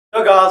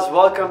Hello guys,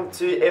 welcome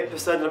to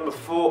episode number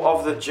 4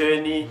 of the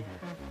journey.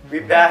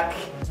 We're back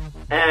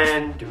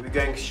and we're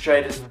going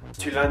straight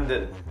to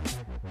London.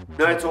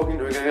 No talking,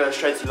 we're going to go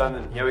straight to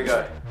London. Here we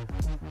go.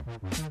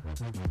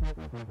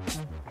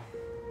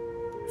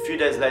 A few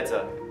days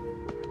later.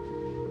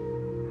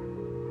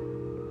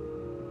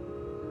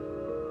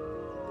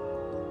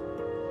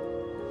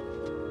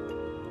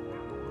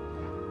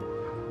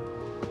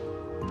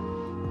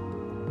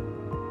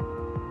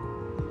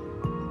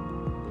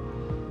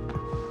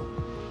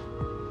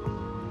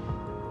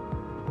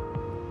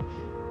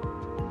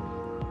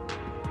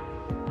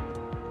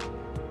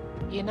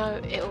 You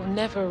know, it'll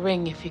never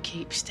ring if you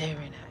keep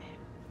staring at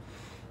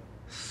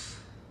it.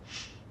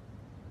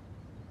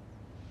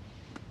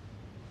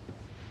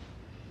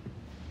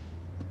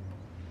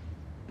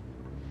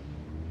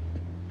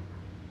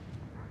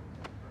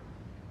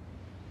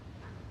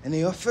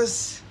 Any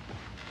offers?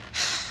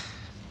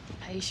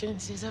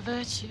 Patience is a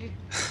virtue.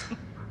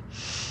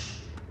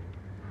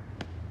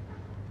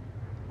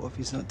 What if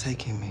he's not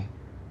taking me?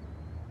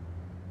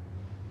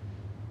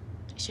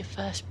 It's your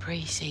first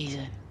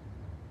pre-season.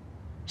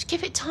 Just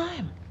give it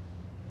time.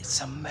 It's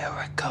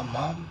America,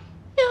 Mum.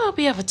 Yeah, there'll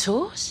be other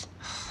tours.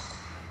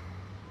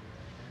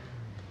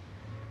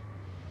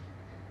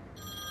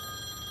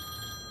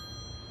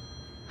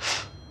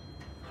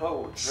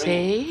 Oh, drink.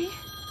 See?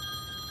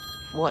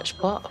 Watch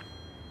what?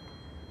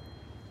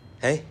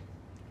 Hey?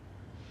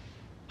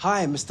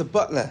 Hi, Mr.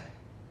 Butler.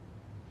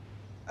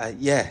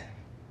 Yeah.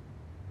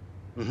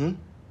 Mm-hmm.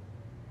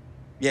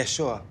 Yeah,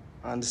 sure.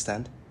 I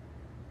understand.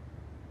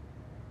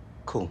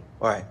 Cool.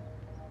 All right.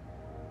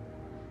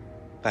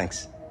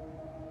 Thanks.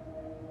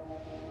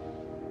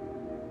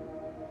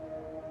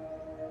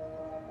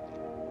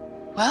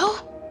 Well?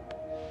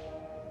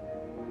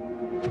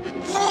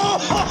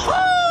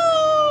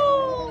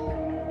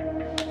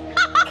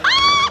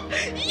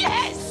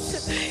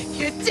 Yes!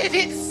 You did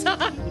it,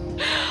 son!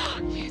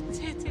 You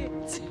did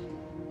it.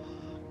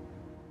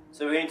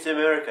 So we're going to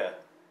America.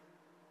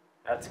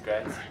 That's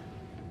great.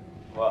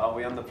 Well, are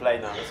we on the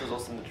plane now? This is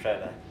also in the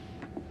trailer.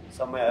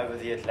 Somewhere over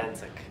the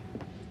Atlantic.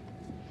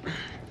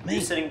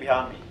 Who's sitting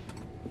behind me?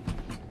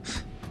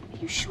 Are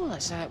you sure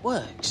that's how it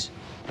works?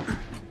 I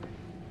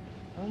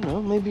don't know,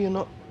 maybe you're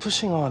not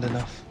pushing hard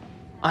enough.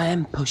 I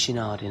am pushing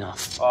hard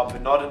enough. Oh,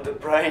 but not in the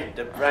brain.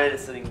 The brain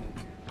is sitting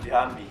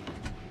behind me.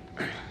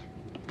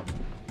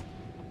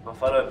 My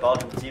fellow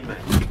Belgian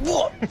teammate.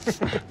 What?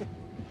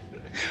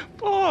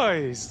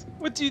 Boys,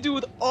 what do you do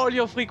with all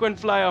your frequent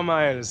flyer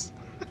miles?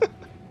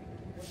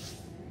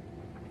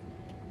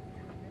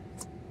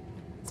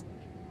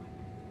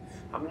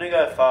 I'm gonna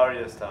go far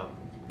this time.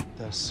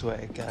 Don't sweat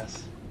it,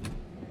 guys.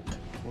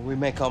 When we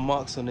make our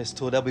marks on this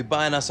tour, they'll be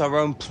buying us our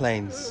own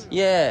planes.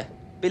 Yeah,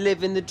 be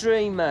living the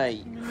dream,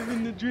 mate.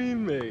 Living the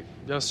dream, mate.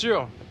 Bien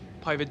sûr.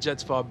 Private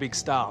jets for our big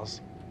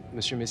stars.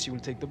 Monsieur Messi will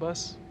take the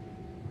bus.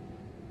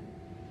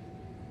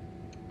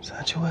 So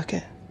how'd you work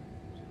it?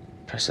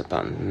 Press a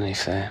button, and they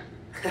fair.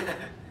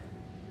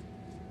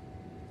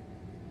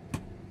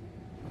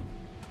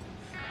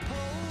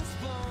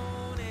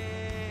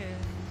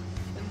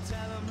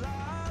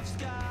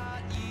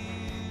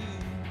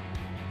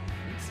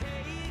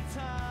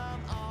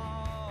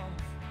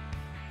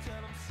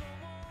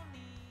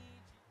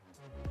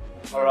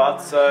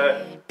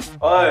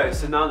 Alright,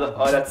 so now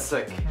that's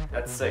sick.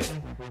 That's sick.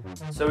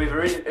 So we've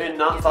already earned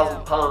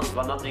 £9,000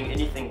 by not doing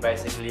anything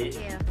basically.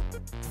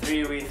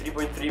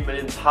 3.3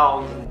 million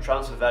pounds in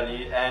transfer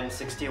value and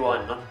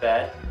 61, not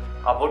bad.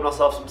 I bought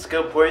myself some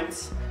skill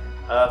points,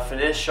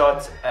 finesse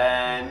shot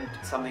and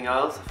something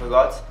else, I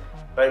forgot.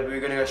 But we're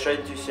gonna go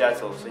straight into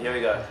Seattle, so here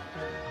we go.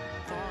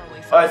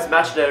 Oh, it's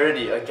match day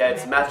already. Okay,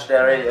 it's match day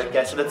already.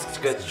 Okay, so let's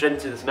go straight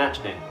into this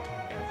match then.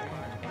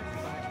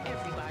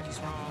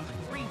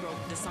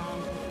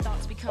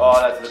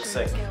 Oh, that looks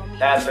sick.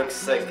 That looks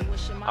sick.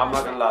 I'm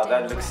not gonna lie,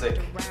 that looks sick.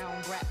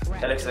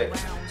 That looks sick.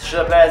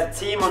 Should I play as a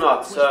team or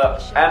not? So,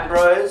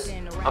 Ambrose,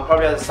 I'm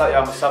probably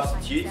I'm a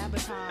substitute.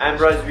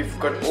 Ambrose, we've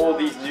got all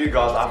these new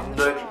guys.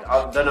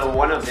 I don't know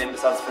one of them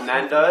besides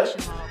Fernando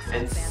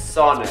and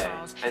Sane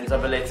and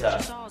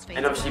Zabaleta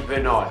and obviously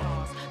Bernard.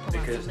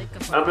 Because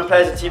I'm gonna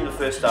play as a team the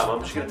first time. I'm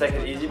just gonna take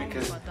it easy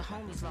because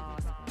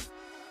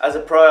as a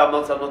pro, I'm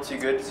not too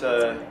good.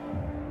 So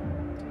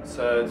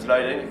it's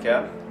loading.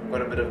 Okay.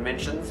 Got a bit of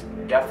mentions.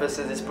 Gaffer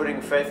says he's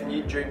putting faith in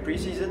you during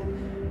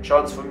pre-season.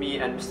 Chance for me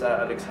and Mr.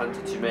 Alex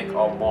Hunter to make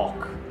our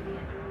mark.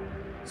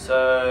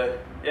 So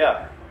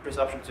yeah, press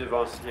option to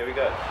advance. Here we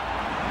go.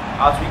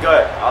 Out we go.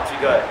 Out we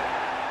go.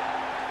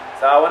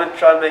 So I want to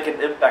try and make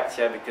an impact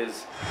here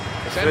because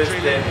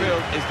Century Link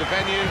Field is the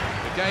venue.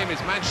 The game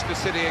is Manchester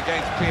City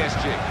against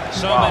PSG.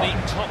 So many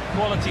top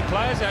quality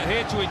players out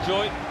here to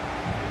enjoy.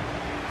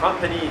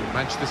 Company,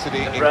 Manchester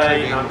City,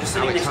 brain, including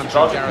Alex Hunter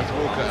and Gareth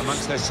Walker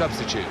amongst their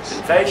substitutes.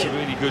 It's a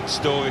really good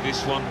story,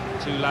 this one.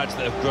 Two lads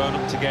that have grown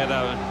up together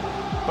and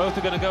both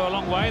are going to go a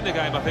long way in the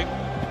game, I think.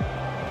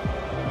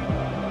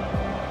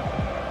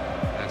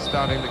 And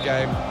starting the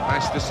game,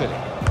 Manchester City.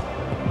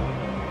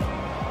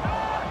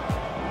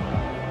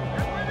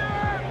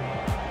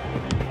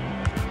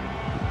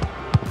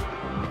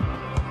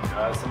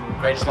 Some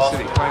great Manchester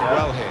passing. City playing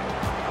well here.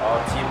 Oh,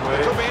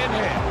 teamwork. Could be in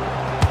here.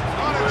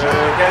 On a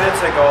Again,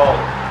 it's a goal.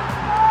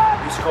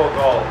 We score a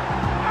goal.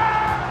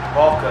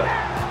 Walker.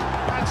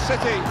 Man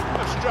City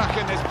have struck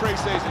in this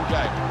pre-season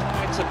game.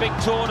 It's a big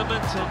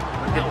tournament and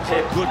that was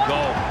a good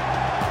goal.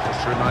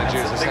 Just to remind you,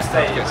 as the That's a big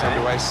second half stadium, gets eh?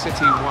 underway,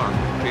 City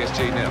 1,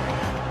 PSG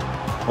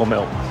 0. Or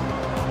milk.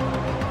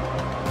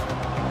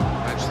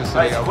 Manchester Nice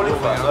City are quality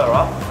warming as well,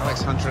 up. right?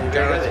 Alex Hunter and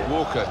Very Gareth good.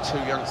 Walker,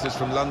 two youngsters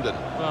from London.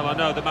 Well, I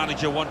know the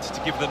manager wanted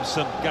to give them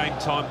some game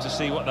time to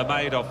see what they're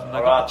made of, and they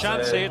All got right, a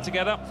chance so here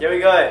together. Here we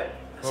go.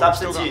 Well, we've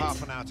still got Substitute.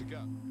 half an hour to go.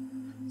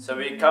 So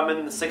we come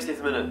in the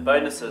 60th minute.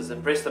 Bonuses.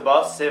 Impress the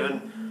boss.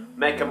 7.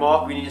 Make a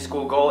mark. We need to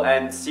score a goal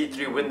and see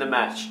through. Win the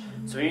match.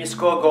 So we need to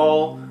score a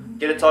goal,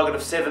 get a target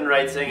of 7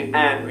 rating,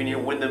 and we need to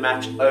win the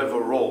match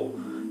overall.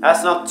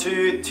 That's not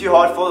too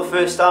hard for the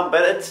first time,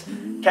 but it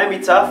can be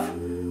tough.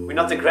 We're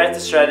not the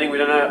greatest trading. We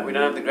don't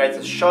have the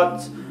greatest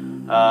shot,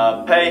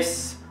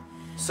 pace.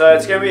 So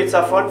it's going to be a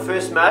tough one.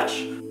 First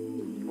match.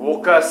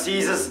 Walker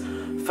sees his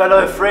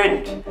fellow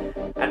friend,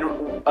 and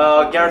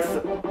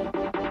Gareth.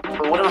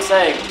 What am I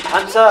saying?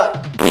 Hunter.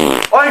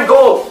 Own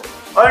goal.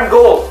 Own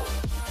goal.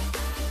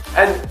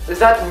 And is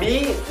that me?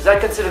 Is that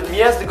considered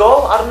me as the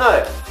goal? I don't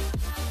know.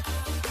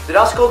 Did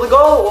I score the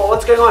goal? Or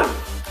what's going on?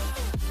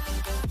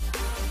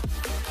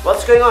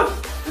 What's going on?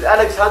 Is that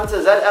Alex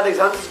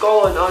Hunter's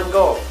goal and own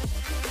goal?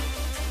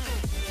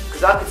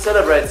 Because I could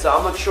celebrate, so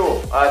I'm not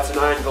sure. It's an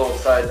own goal,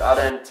 so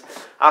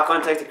I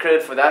can't take the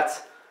credit for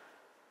that.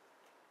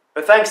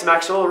 But thanks,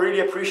 Maxwell,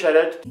 really appreciate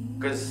it.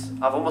 Because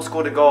I've almost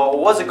scored a goal. It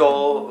was a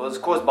goal, it was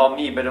caused by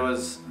me, but it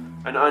was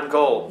an own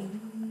goal.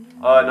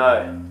 Oh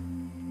no.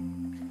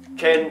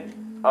 Ken,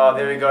 oh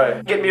there we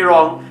go. Get me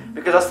wrong,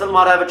 because I still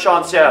might have a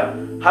chance here.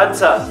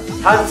 Hunter,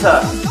 let's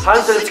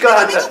go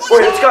Hunter.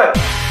 Wait, let's go.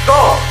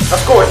 Goal, I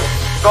scored.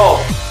 Goal.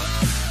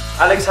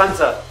 Alex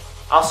Hunter,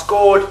 I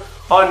scored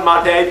on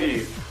my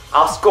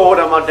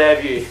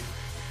debut.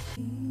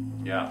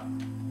 Yeah.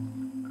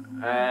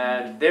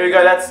 And there we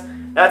go,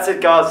 that's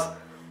it guys.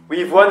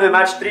 We've won the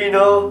match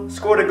 3-0,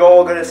 scored a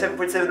goal, got a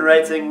 7.7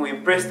 rating, we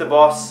impressed the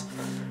boss.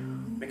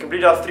 We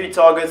completed our 3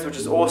 targets, which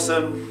is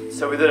awesome.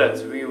 So we did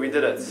it, we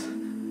did it.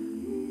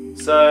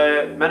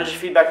 So, manager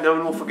feedback, no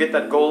one will forget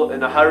that goal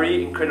in a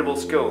hurry, incredible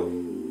skill.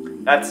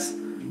 That's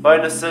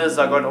bonuses,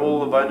 I got all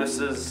the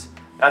bonuses.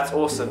 That's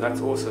awesome, that's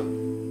awesome.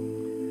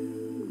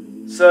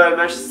 So,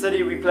 Manchester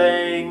City, we're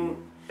playing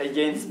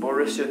against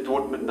Borussia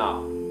Dortmund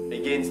now.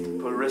 Against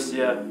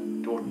Borussia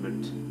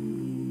Dortmund.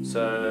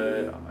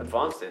 So,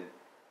 advanced then.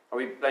 Are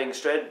we playing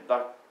straight?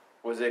 Like,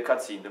 was there a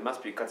cutscene? There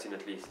must be a cutscene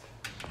at least.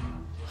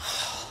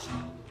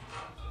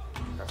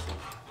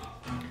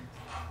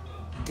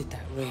 Did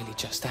that really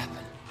just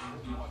happen?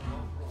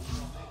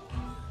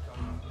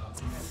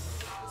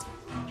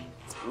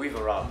 We've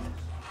arrived.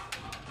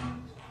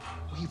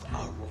 We've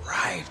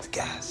arrived,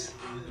 guys.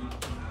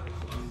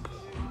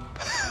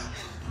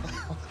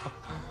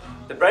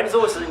 The brain is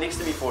always sitting next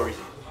to me for a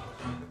reason.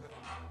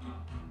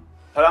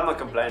 But I'm not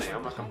complaining,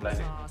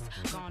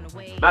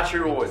 Match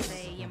rewards.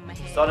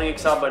 Starting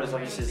Excel bonus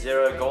obviously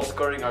 0. Goal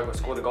scoring, I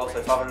scored a goal,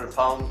 so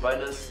 £500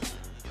 bonus.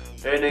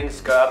 Earnings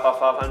go up by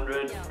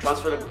 500.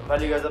 Transfer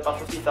value goes up by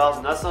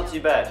 50,000. That's not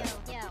too bad.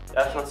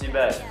 That's not too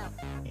bad.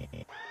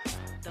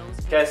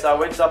 Okay, so I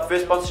went up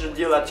first sponsorship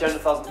deal at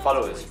 200,000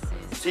 followers.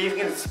 So you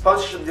can get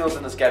sponsorship deals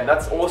in this game.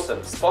 That's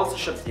awesome.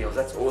 Sponsorship deals,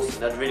 that's awesome.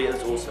 That really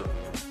is awesome.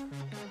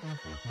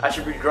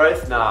 Attribute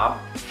growth, nah,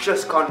 I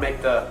just can't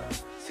make the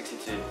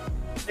 62.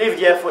 Leave it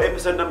here for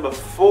episode number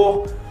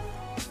 4.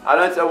 I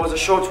know it was a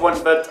short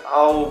one, but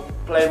I'll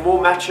play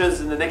more matches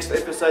in the next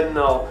episode and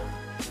I'll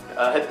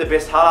hit the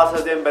best highlights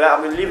of them. But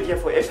I'm going to leave it here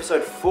for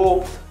episode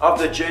 4 of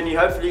the journey.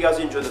 Hopefully you guys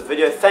enjoyed the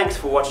video. Thanks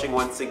for watching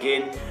once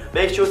again.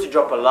 Make sure to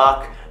drop a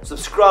like,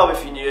 subscribe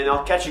if you're new, and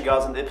I'll catch you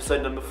guys on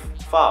episode number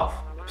 5.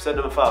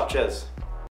 Cheers.